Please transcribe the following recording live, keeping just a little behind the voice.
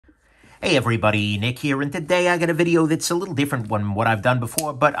Hey everybody, Nick here, and today I got a video that's a little different than what I've done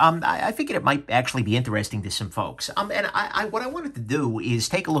before, but I figured it might actually be interesting to some folks. What I wanted to do is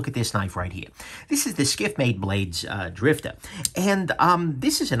take a look at this knife right here. This is the Skiff Made Blades Drifter, and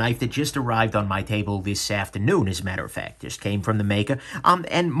this is a knife that just arrived on my table this afternoon, as a matter of fact. Just came from the maker,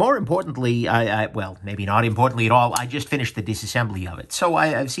 and more importantly, well, maybe not importantly at all, I just finished the disassembly of it, so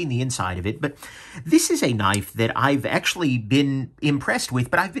I've seen the inside of it, but this is a knife that I've actually been impressed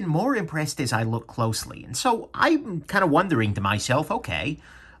with, but I've been more impressed as I look closely. And so I'm kind of wondering to myself, okay,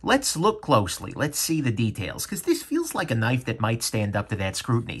 let's look closely. Let's see the details, because this feels like a knife that might stand up to that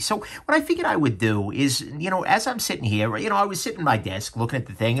scrutiny. So what I figured I would do is, as I'm sitting here, I was sitting at my desk looking at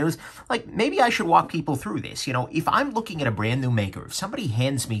the thing, and it was like, maybe I should walk people through this. If I'm looking at a brand new maker, if somebody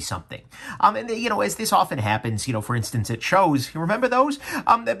hands me something, as this often happens, for instance, at shows, you remember those?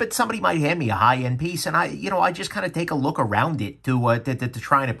 But somebody might hand me a high-end piece, and I just kind of take a look around it to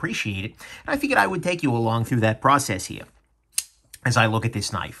try and appreciate it. And I figured I would take you along through that process here as I look at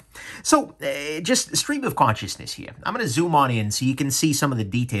this knife. So, just stream of consciousness here. I'm going to zoom on in so you can see some of the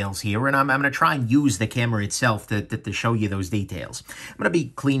details here, and I'm going to try and use the camera itself to show you those details. I'm going to be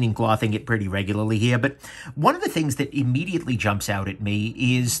cleaning, clothing it pretty regularly here, but one of the things that immediately jumps out at me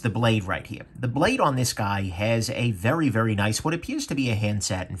is the blade right here. The blade on this guy has a very, very nice, what appears to be a hand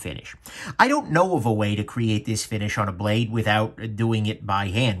satin finish. I don't know of a way to create this finish on a blade without doing it by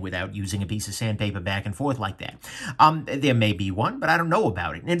hand, without using a piece of sandpaper back and forth like that. There may be one, but I don't know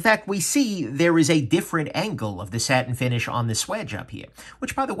about it. In fact, we see there is a different angle of the satin finish on the swedge up here,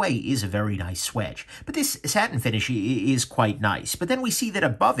 which, by the way, is a very nice swedge. But this satin finish is quite nice. But then we see that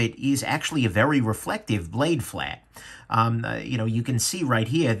above it is actually a very reflective blade flat. You can see right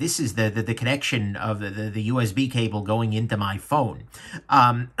here, this is the connection of the USB cable going into my phone.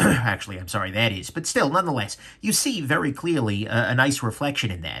 Actually, I'm sorry, that is. But still, nonetheless, you see very clearly a nice reflection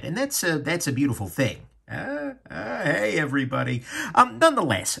in that. And that's a beautiful thing. Hey, everybody.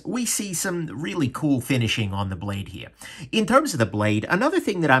 Nonetheless, we see some really cool finishing on the blade here. In terms of the blade, another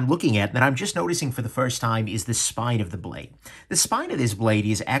thing that I'm looking at that I'm just noticing for the first time is the spine of the blade. The spine of this blade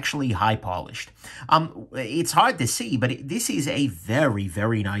is actually high polished. It's hard to see, but this is a very,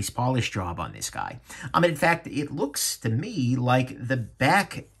 very nice polish job on this guy. In fact, it looks to me like the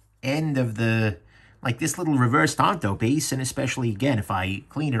back end of like this little reverse Tonto piece, and especially, again, if I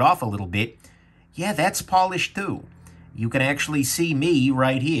clean it off a little bit, yeah, that's polished too. You can actually see me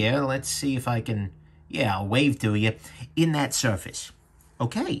right here. Let's see if I can, yeah, I'll wave to you, in that surface.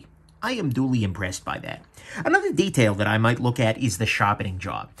 Okay, I am duly impressed by that. Another detail that I might look at is the sharpening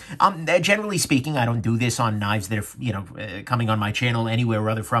job. Generally speaking, I don't do this on knives that are, coming on my channel anywhere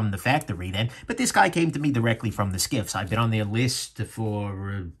other from the factory then, but this guy came to me directly from the Skiffs. I've been on their list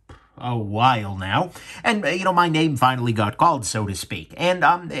for a while now, and my name finally got called, so to speak. And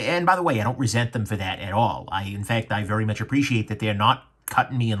by the way, I don't resent them for that at all. In fact, I very much appreciate that they're not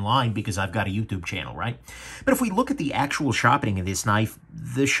cutting me in line because I've got a YouTube channel, right? But if we look at the actual sharpening of this knife,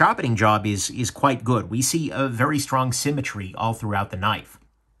 the sharpening job is quite good. We see a very strong symmetry all throughout the knife,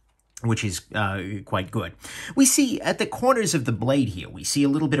 which is quite good. We see at the corners of the blade here, we see a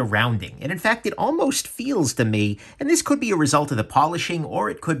little bit of rounding. And in fact, it almost feels to me, and this could be a result of the polishing, or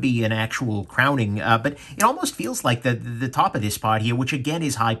it could be an actual crowning, but it almost feels like the top of this part here, which again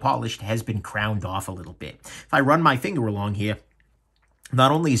is high polished, has been crowned off a little bit. If I run my finger along here, not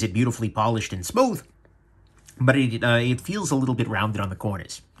only is it beautifully polished and smooth, but it feels a little bit rounded on the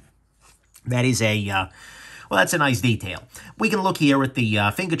corners. That is well, that's a nice detail. We can look here at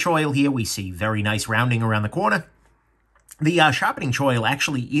the finger choil here. We see very nice rounding around the corner. The sharpening choil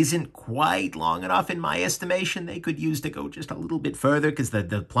actually isn't quite long enough in my estimation. They could use to go just a little bit further because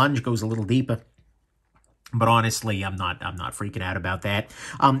the plunge goes a little deeper. But honestly, I'm not freaking out about that.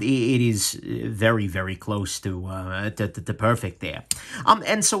 It is very, very close to perfect there.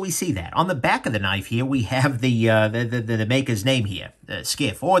 And so we see that on the back of the knife here. We have the maker's name here,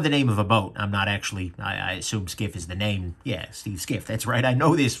 Skiff, or the name of a boat. I'm not actually. I assume Skiff is the name. Yeah, Steve Skiff. That's right. I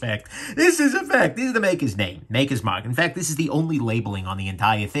know this fact. This is a fact. This is the maker's name, maker's mark. In fact, this is the only labeling on the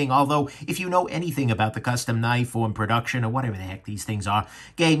entire thing. Although, if you know anything about the custom knife or in production or whatever the heck these things are,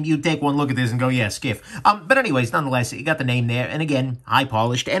 game, you take one look at this and go, yeah, Skiff. But anyways, nonetheless, you got the name there, and again, high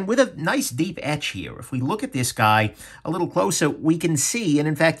polished, and with a nice deep etch here. If we look at this guy a little closer, we can see, and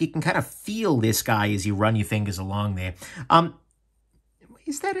in fact, you can kind of feel this guy as you run your fingers along there.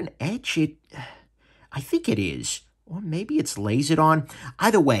 Is that an etch? I think it is. Or maybe it's lasered on.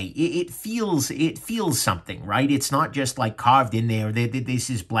 Either way, it feels something, right? It's not just like carved in there.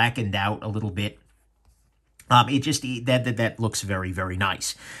 This is blackened out a little bit. That looks very, very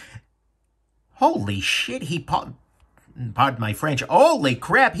nice. Holy shit, pardon my French, holy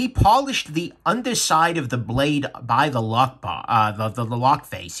crap, he polished the underside of the blade by the lock bar, the lock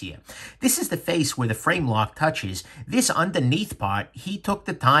face here. This is the face where the frame lock touches. This underneath part, he took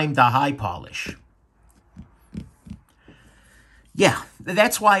the time to high polish. Yeah,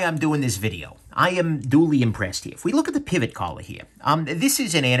 that's why I'm doing this video. I am duly impressed here. If we look at the pivot collar here, this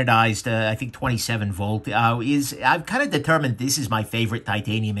is an anodized, I think 27 volt. I've kind of determined this is my favorite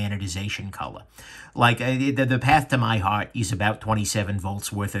titanium anodization color. Like, the path to my heart is about 27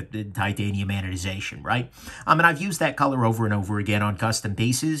 volts worth of titanium anodization, right? And I've used that color over and over again on custom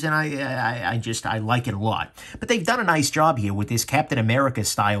pieces, and I like it a lot. But they've done a nice job here with this Captain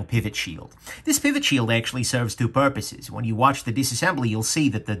America-style pivot shield. This pivot shield actually serves two purposes. When you watch the disassembly, you'll see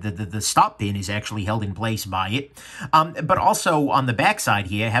that the stop pin is actually held in place by it. But also on the backside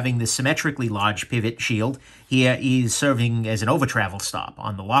here, having the symmetrically large pivot shield here is serving as an over-travel stop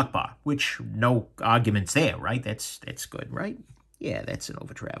on the lock bar, which no arguments there, right? That's good, right? Yeah, that's an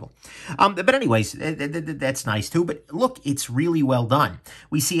over-travel. But anyways, that's nice too. But look, it's really well done.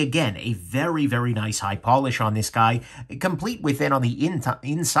 We see, again, a very, very nice high polish on this guy, complete with then on the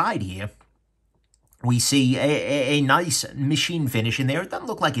inside here. We see a nice machine finish in there. It doesn't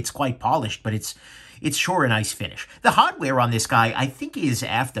look like it's quite polished, but it's sure a nice finish. The hardware on this guy, I think, is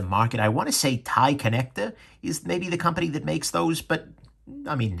aftermarket. I want to say Tie Connector is maybe the company that makes those, but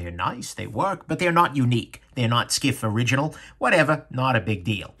I mean, they're nice, they work, but they're not unique. They're not Skiff original. Whatever, not a big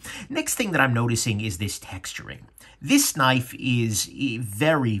deal. Next thing that I'm noticing is this texturing. This knife is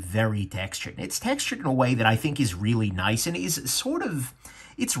very, very textured. It's textured in a way that I think is really nice and is sort of...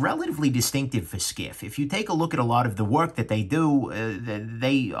 It's relatively distinctive for Skiff. If you take a look at a lot of the work that they do,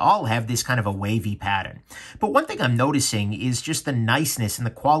 they all have this kind of a wavy pattern. But one thing I'm noticing is just the niceness and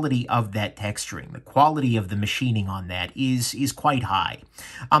the quality of that texturing. The quality of the machining on that is quite high.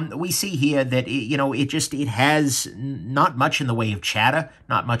 We see here that, it has not much in the way of chatter,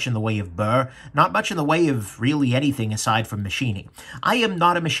 not much in the way of burr, not much in the way of really anything aside from machining. I am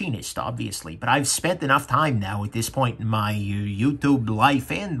not a machinist, obviously, but I've spent enough time now at this point in my YouTube life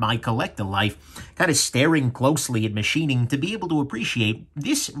and my collector life, kind of staring closely at machining to be able to appreciate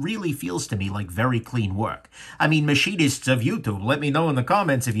this really feels to me like very clean work. I mean, machinists of YouTube, let me know in the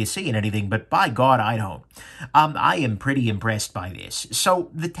comments if you're seeing anything, but by God, I don't. I am pretty impressed by this.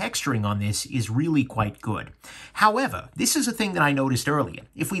 So the texturing on this is really quite good. However, this is a thing that I noticed earlier.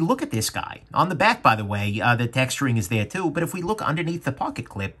 If we look at this guy, on the back, by the way, the texturing is there too, but if we look underneath the pocket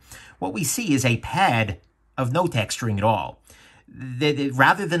clip, what we see is a pad of no texturing at all.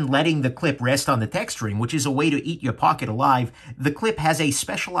 Rather than letting the clip rest on the texturing, which is a way to eat your pocket alive, the clip has a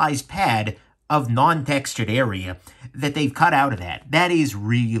specialized pad of non-textured area that they've cut out of that. That is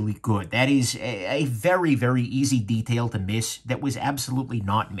really good. That is a very, very easy detail to miss that was absolutely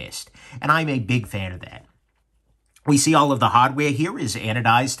not missed. And I'm a big fan of that. We see all of the hardware here is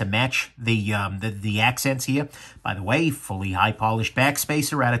anodized to match the accents here. By the way, fully high-polished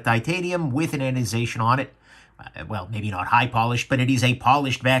backspacer out of titanium with an anodization on it. Well, maybe not high polished, but it is a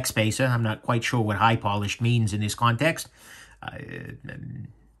polished backspacer. I'm not quite sure what high polished means in this context.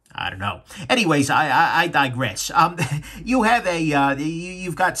 I don't know. Anyways, I digress. You have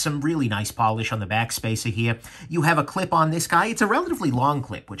you've got some really nice polish on the backspacer here. You have a clip on this guy. It's a relatively long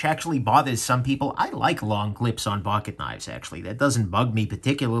clip, which actually bothers some people. I like long clips on pocket knives, actually. That doesn't bug me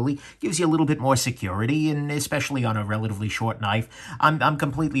particularly. Gives you a little bit more security, and especially on a relatively short knife, I'm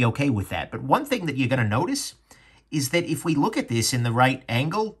completely okay with that. But one thing that you're going to notice is that if we look at this in the right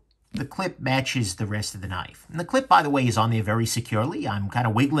angle, the clip matches the rest of the knife. And the clip, by the way, is on there very securely. I'm kind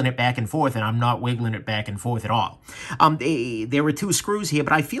of wiggling it back and forth, and I'm not wiggling it back and forth at all. There are two screws here,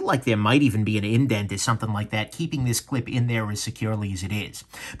 but I feel like there might even be an indent or something like that, keeping this clip in there as securely as it is.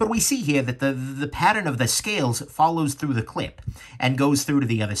 But we see here that the pattern of the scales follows through the clip and goes through to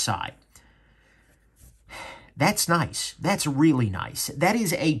the other side. That's nice. That's really nice. That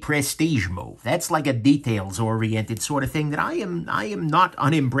is a prestige move. That's like a details-oriented sort of thing that I am not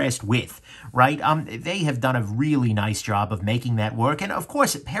unimpressed with, right? They have done a really nice job of making that work. And of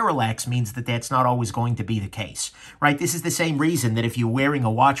course, parallax means that that's not always going to be the case, right? This is the same reason that if you're wearing a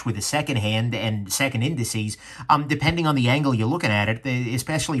watch with a second hand and second indices, depending on the angle you're looking at it,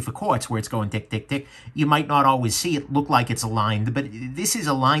 especially for quartz where it's going tick, tick, tick, you might not always see it look like it's aligned, but this is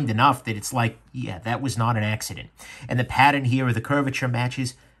aligned enough that it's like, yeah, that was not an accident. And the pattern here of the curvature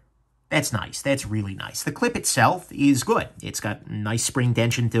matches. That's nice. That's really nice. The clip itself is good. It's got nice spring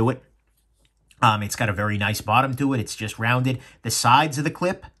tension to it. It's got a very nice bottom to it. It's just rounded. The sides of the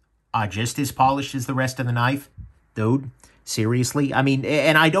clip are just as polished as the rest of the knife. Dude, seriously? I mean,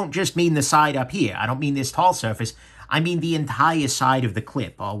 and I don't just mean the side up here. I don't mean this tall surface. I mean the entire side of the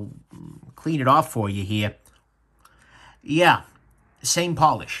clip. I'll clean it off for you here. Yeah, same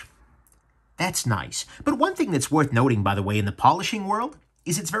polish. That's nice. But one thing that's worth noting, by the way, in the polishing world,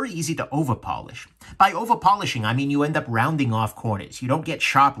 is it's very easy to over-polish. By over-polishing, I mean you end up rounding off corners. You don't get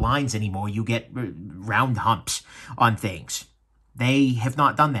sharp lines anymore. You get round humps on things. They have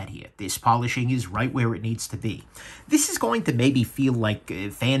not done that here. This polishing is right where it needs to be. This is going to maybe feel like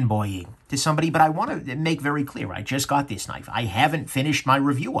fanboying to somebody, but I want to make very clear, I just got this knife. I haven't finished my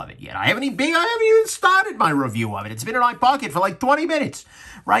review of it yet. I haven't even started my review of it. It's been in my pocket for like 20 minutes,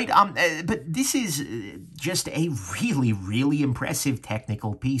 right? But this is just a really, really impressive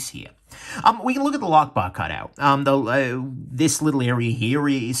technical piece here. We can look at the lock bar cutout. This little area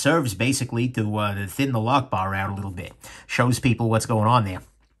here serves basically to thin the lock bar out a little bit. Shows people what's going on there.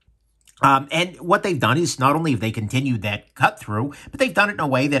 And what they've done is not only have they continued that cut through, but they've done it in a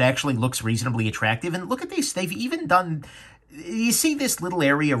way that actually looks reasonably attractive. And look at this. They've even done, you see this little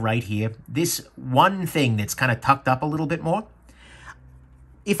area right here? This one thing that's kind of tucked up a little bit more?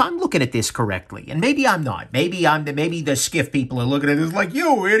 If I'm looking at this correctly, and maybe I'm not, maybe the Skiff people are looking at this like,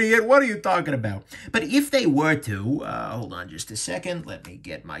 you idiot, what are you talking about? But if they were to, hold on just a second, let me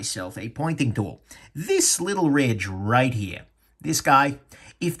get myself a pointing tool. This little ridge right here, this guy,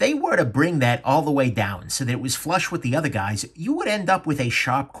 if they were to bring that all the way down so that it was flush with the other guys, you would end up with a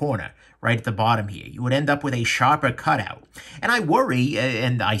sharp corner right at the bottom here. You would end up with a sharper cutout. And I worry,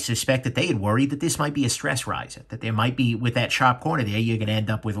 and I suspect that they had worried that this might be a stress riser, that there might be, with that sharp corner there, you're going to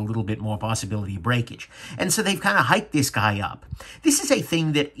end up with a little bit more possibility of breakage. And so they've kind of hiked this guy up. This is a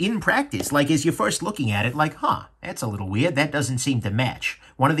thing that in practice, like as you're first looking at it, like, huh, that's a little weird. That doesn't seem to match.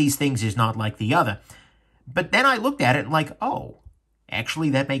 One of these things is not like the other. But then I looked at it and like, oh, actually,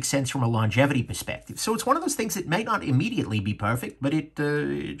 that makes sense from a longevity perspective. So it's one of those things that may not immediately be perfect, but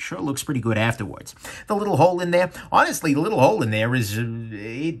it sure looks pretty good afterwards. The little hole in there, honestly, the little hole in there is,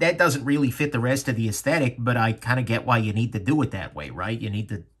 that doesn't really fit the rest of the aesthetic, but I kind of get why you need to do it that way, right? You need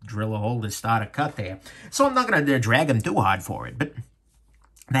to drill a hole to start a cut there. So I'm not going to drag them too hard for it, but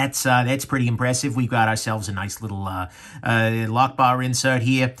that's pretty impressive. We've got ourselves a nice little lock bar insert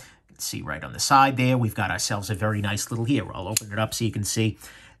here. See right on the side there, we've got ourselves a very nice little here. I'll open it up so you can see.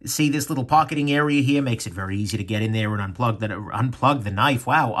 See this little pocketing area here makes it very easy to get in there and unplug the knife.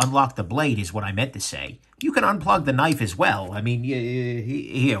 Wow, unlock the blade is what I meant to say. You can unplug the knife as well. I mean,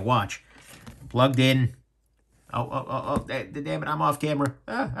 here, watch. Plugged in. Oh, damn it, I'm off camera.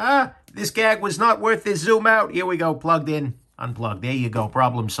 This gag was not worth this zoom out. Here we go, plugged in. Unplugged. There you go.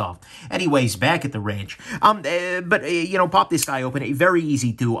 Problem solved. Anyways, back at the ranch. You know, pop this guy open. Very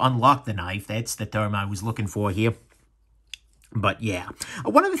easy to unlock the knife. That's the term I was looking for here. But yeah,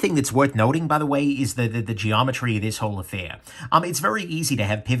 one other thing that's worth noting, by the way, is the geometry of this whole affair. It's very easy to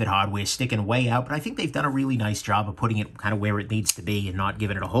have pivot hardware sticking way out, but I think they've done a really nice job of putting it kind of where it needs to be and not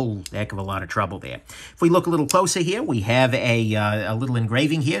giving it a whole heck of a lot of trouble there. If we look a little closer here, we have a little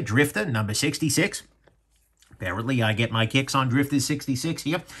engraving here, Drifter, number 66. Apparently, I get my kicks on Drifter 66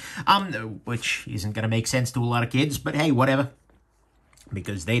 here, which isn't going to make sense to a lot of kids, but hey, whatever,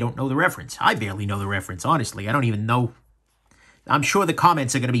 because they don't know the reference. I barely know the reference, honestly. I don't even know. I'm sure the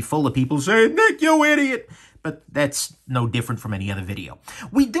comments are going to be full of people saying, Nick, you idiot. But that's no different from any other video.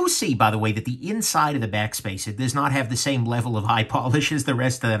 We do see, by the way, that the inside of the backspacer does not have the same level of high polish as the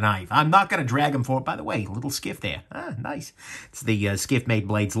rest of the knife. I'm not going to drag them for it. By the way, little Skiff there. Nice. It's the Skiff Made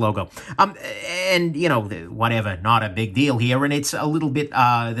Blades logo. And, you know, whatever, not a big deal here. And it's a little bit,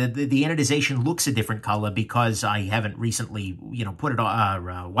 the anodization looks a different color because I haven't recently, you know,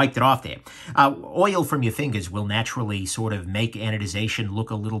 wiped it off there. Oil from your fingers will naturally sort of make anodization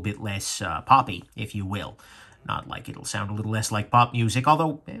look a little bit less poppy, if you will. Not like it'll sound a little less like pop music,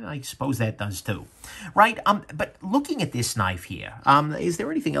 although I suppose that does too. Right? But looking at this knife here, is there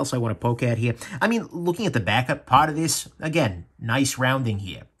anything else I want to poke at here? I mean, looking at the back part of this, again, nice rounding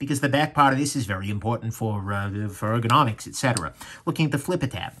here, because the back part of this is very important for ergonomics, etc. Looking at the flipper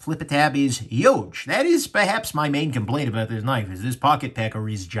tab. Flipper tab is huge. That is perhaps my main complaint about this knife, is this pocket pecker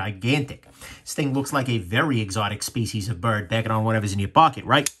is gigantic. This thing looks like a very exotic species of bird pecking on whatever's in your pocket,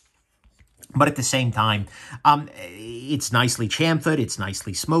 right? But at the same time, it's nicely chamfered, it's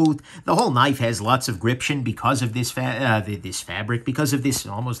nicely smooth. The whole knife has lots of gription because of this fabric, because of this,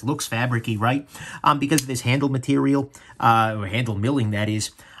 almost looks fabric-y, right? Because of this handle material, or handle milling, that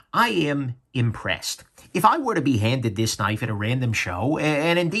is. I am impressed. If I were to be handed this knife at a random show,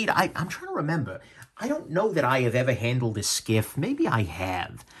 and indeed, I'm trying to remember, I don't know that I have ever handled a Skiff. Maybe I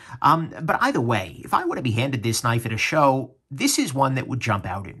have. But either way, if I were to be handed this knife at a show, this is one that would jump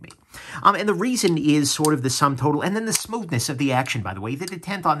out at me. And the reason is sort of the sum total, and then the smoothness of the action, by the way. The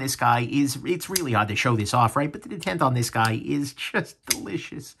detent on this guy is, it's really hard to show this off, right? But the detent on this guy is just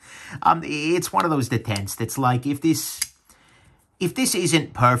delicious. It's one of those detents that's like, if this if this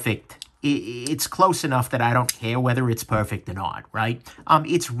isn't perfect, it's close enough that I don't care whether it's perfect or not, right?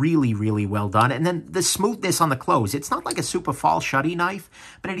 It's really, really well done. And then the smoothness on the close, it's not like a super fall shutty knife,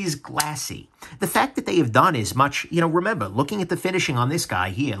 but it is glassy. The fact that they have done as much, remember, looking at the finishing on this guy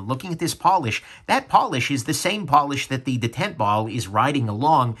here, looking at this polish, that polish is the same polish that the detent ball is riding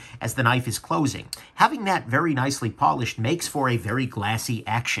along as the knife is closing. Having that very nicely polished makes for a very glassy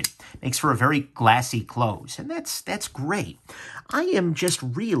action, makes for a very glassy close, and that's great. I am just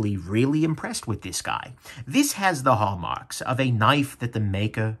really, really impressed with this guy. This has the hallmarks of a knife that the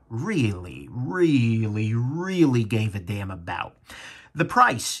maker really, really, really gave a damn about. The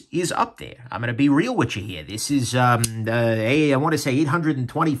price is up there. I'm going to be real with you here. This is, I want to say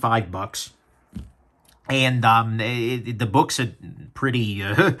 $825. And the books are pretty,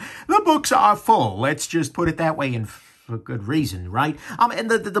 the books are full. Let's just put it that way, and for good reason, right? And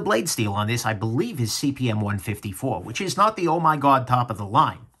the blade steel on this, I believe, is CPM 154, which is not the, oh my God, top of the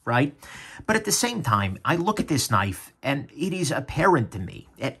line, right? But at the same time, I look at this knife, and it is apparent to me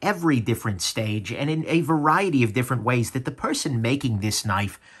at every different stage and in a variety of different ways that the person making this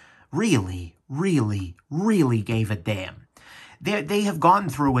knife really, really, really gave a damn. They have gone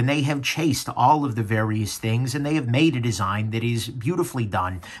through and they have chased all of the various things, and they have made a design that is beautifully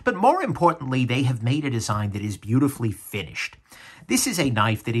done. But more importantly, they have made a design that is beautifully finished. This is a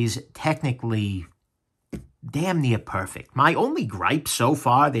knife that is technically damn near perfect. My only gripe so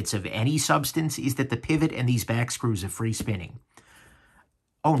far that's of any substance is that the pivot and these back screws are free spinning.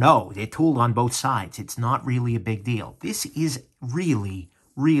 Oh no, they're tooled on both sides. It's not really a big deal. This is really,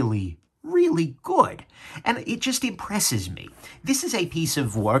 really, really good. And it just impresses me. This is a piece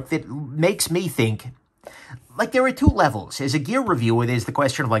of work that makes me think, like, there are two levels. As a gear reviewer, there's the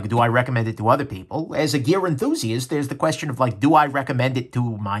question of, like, do I recommend it to other people? As a gear enthusiast, there's the question of, like, do I recommend it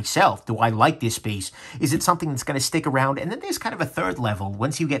to myself? Do I like this piece? Is it something that's going to stick around? And then there's kind of a third level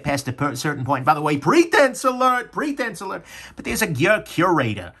once you get past a certain point. By the way, pretense alert, pretense alert. But there's a gear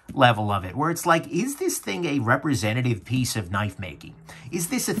curator level of it where it's like, is this thing a representative piece of knife making? Is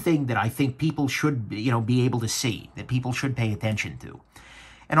this a thing that I think people should, be able to see, that people should pay attention to?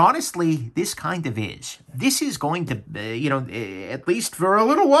 And honestly, this kind of is. This is going to, at least for a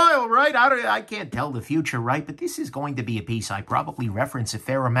little while, right? I can't tell the future, right? But this is going to be a piece I probably reference a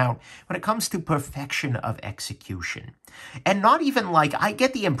fair amount when it comes to perfection of execution. And not even like, I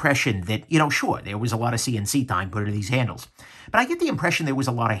get the impression that, sure, there was a lot of CNC time put into these handles. But I get the impression there was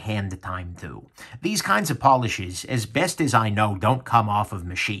a lot of hand time, too. These kinds of polishes, as best as I know, don't come off of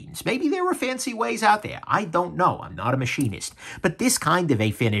machines. Maybe there are fancy ways out there. I don't know. I'm not a machinist. But this kind of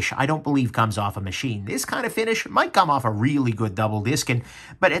a finish, I don't believe comes off a machine. This kind of finish might come off a really good double discing,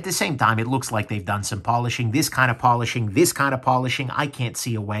 but at the same time, it looks like they've done some polishing. This kind of polishing, I can't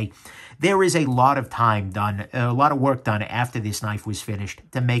see a way. There is a lot of time done, a lot of work done after this knife was finished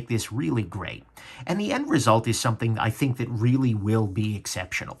to make this really great. And the end result is something I think that really will be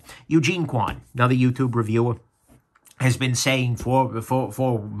exceptional. Eugene Kwan, another YouTube reviewer, has been saying for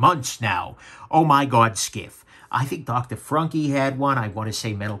months now, oh my God, Skiff. I think Dr. Frunky had one. I want to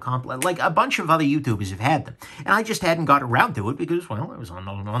say Metal Complex. Like, a bunch of other YouTubers have had them. And I just hadn't got around to it because, well, it was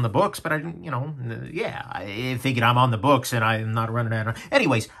on the books. But I didn't, I figured I'm on the books and I'm not running out.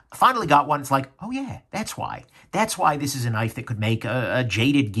 Anyways, finally got one. It's like, oh, yeah, that's why. That's why this is a knife that could make a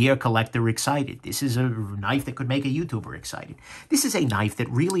jaded gear collector excited. This is a knife that could make a YouTuber excited. This is a knife that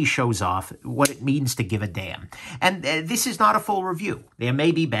really shows off what it means to give a damn. And this is not a full review. There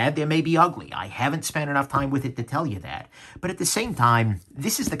may be bad, there may be ugly. I haven't spent enough time with it to tell you that. But at the same time,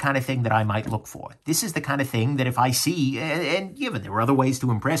 this is the kind of thing that I might look for. This is the kind of thing that if I see, and given there are other ways to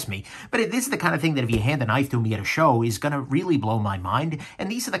impress me, but this is the kind of thing that if you hand a knife to me at a show is going to really blow my mind.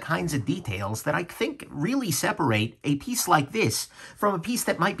 And these are the kinds of details that I think really separate a piece like this from a piece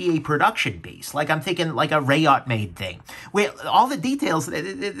that might be a production piece. Like, I'm thinking like a Rayot made thing, where all the details,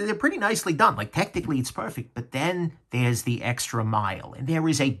 they're pretty nicely done. Like, technically it's perfect, but then there's the extra mile, and there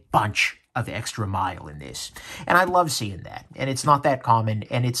is a bunch of extra mile in this. And I love seeing that. And it's not that common,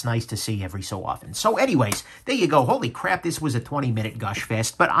 and it's nice to see every so often. So anyways, there you go. Holy crap, this was a 20-minute gush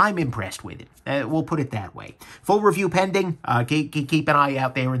fest, but I'm impressed with it. We'll put it that way. Full review pending. Keep an eye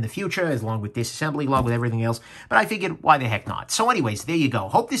out there in the future, along with disassembly, along with everything else. But I figured, why the heck not? So anyways, there you go.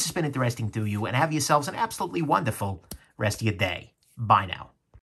 Hope this has been interesting to you, and have yourselves an absolutely wonderful rest of your day. Bye now.